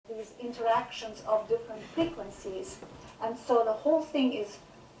fractions of different frequencies. And so the whole thing is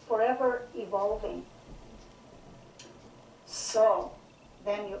forever evolving. So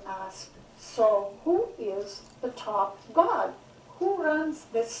then you ask, so who is the top God? Who runs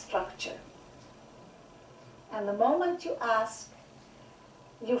this structure? And the moment you ask,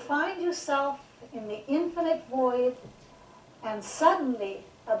 you find yourself in the infinite void, and suddenly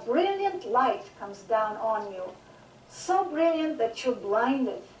a brilliant light comes down on you. So brilliant that you're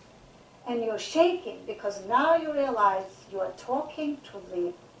blinded and you're shaking, because now you realize you are talking to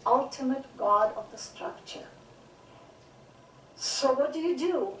the ultimate God of the structure. So what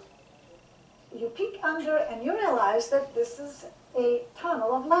do? You peek under and you realize that this is a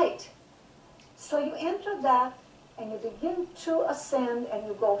tunnel of light. So you enter that and you begin to ascend, and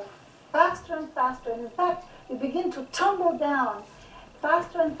you go faster and faster, and in fact you begin to tumble down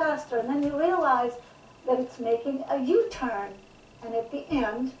faster and faster, and then you realize that it's making a U-turn, and at the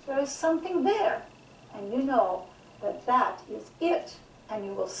end there is something there, and you know that that is it, and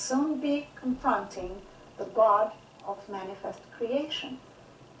you will soon be confronting the God of manifest creation.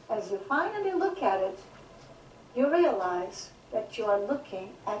 As you finally look at it, you realize that you are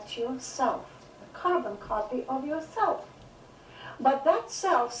looking at yourself, a carbon copy of yourself. But that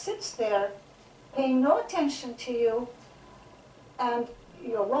self sits there paying no attention to you, and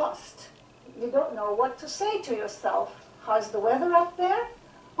you're lost. You don't know what to say to yourself. How's the weather up there?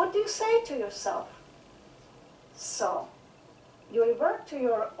 What do you say to yourself? So, you revert to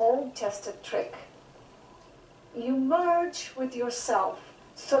your old tested trick. You merge with yourself,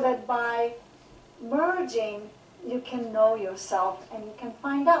 so that by merging, you can know yourself and you can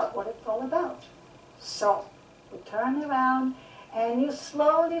find out what it's all about. So, you turn around and you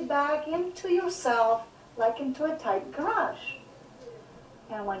slowly back into yourself like into a tight garage.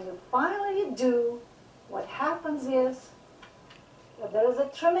 And when you finally do, what happens is that there is a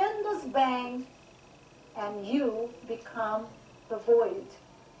tremendous bang and you become the void.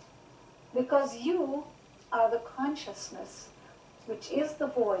 Because you are the consciousness, which is the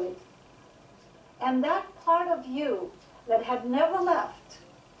void. And that part of you that had never left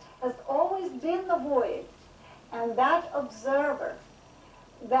has always been the void. And that observer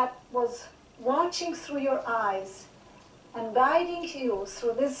that was watching through your eyes and guiding you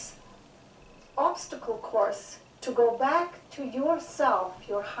through this obstacle course to go back to yourself,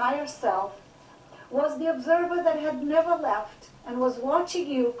 your higher self, was the observer that had never left and was watching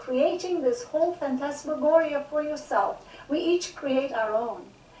you creating this whole phantasmagoria for yourself. We each create our own.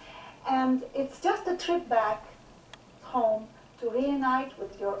 And it's just a trip back home to reunite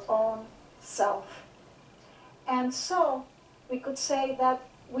with your own self. And so we could say that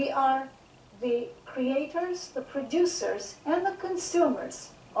we are the creators, the producers, and the consumers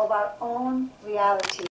of our own reality.